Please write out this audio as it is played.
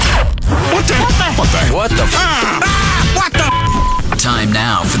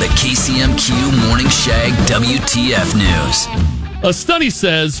KCMQ Morning Shag WTF News. A study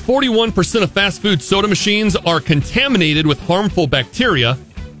says 41% of fast food soda machines are contaminated with harmful bacteria.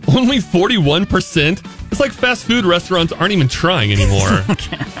 Only 41%? It's like fast food restaurants aren't even trying anymore.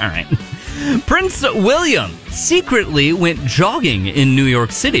 Okay, all right. Prince William secretly went jogging in New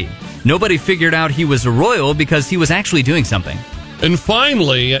York City. Nobody figured out he was a royal because he was actually doing something. And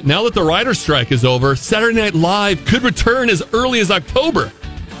finally, now that the writer's strike is over, Saturday Night Live could return as early as October.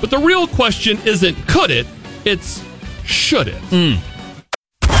 But the real question isn't could it, it's should it.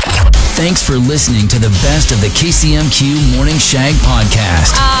 Thanks for listening to the best of the KCMQ Morning Shag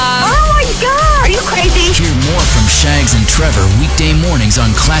podcast. Oh my God, are you crazy? Hear more from Shags and Trevor weekday mornings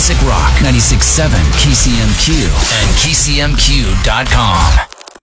on Classic Rock 96.7 KCMQ and KCMQ.com.